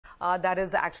that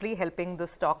is actually helping the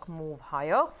stock move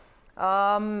higher.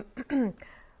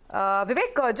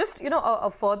 Vivek, just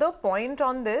a further point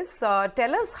on this.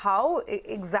 Tell us how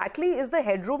exactly is the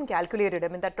headroom calculated? I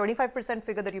mean, that 25%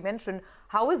 figure that you mentioned,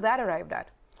 how is that arrived at?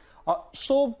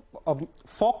 For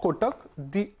Kotak,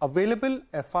 the available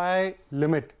FI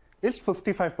limit is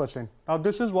 55%. Now,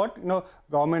 this is what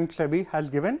government SEBI has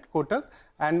given Kotak,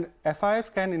 and FIs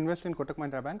can invest in Kotak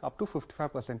Mahindra Bank up to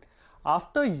 55%.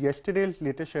 After yesterday's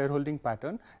latest shareholding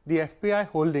pattern, the FPI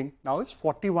holding now is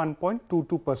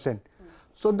 41.22%.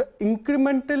 So the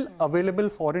incremental available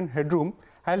foreign headroom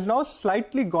has now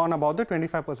slightly gone above the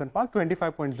 25% mark,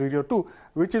 25.02,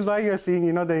 which is why you're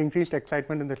seeing, the increased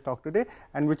excitement in the stock today,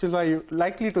 and which is why you're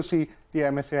likely to see the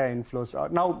MSCI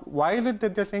inflows. Now, why is it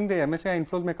that they're saying the MSCI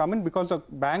inflows may come in? Because the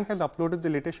bank has uploaded the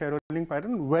latest shareholding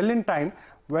pattern well in time,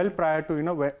 well prior to,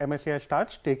 where MSCI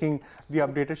starts taking the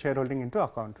updated shareholding into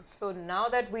account. So now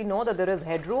that we know that there is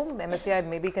headroom, MSCI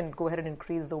maybe can go ahead and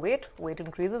increase the weight. Weight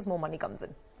increases, more money comes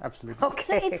in. Absolutely. Okay.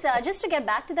 So it's just to get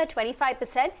back to that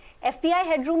 25%, FPI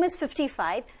headroom is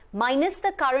 55 minus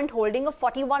the current holding of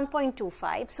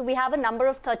 41.25. So we have a number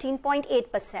of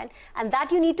 13.8%, and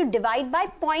that you need to divide by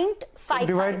 0.55.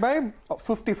 Divide by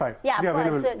 55. Yeah,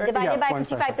 so divided by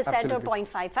 55% or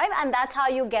 0.55, and that's how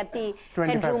you get the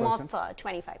headroom of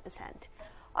 25%.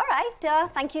 All right.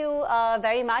 Thank you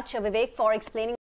very much, Vivek, for explaining.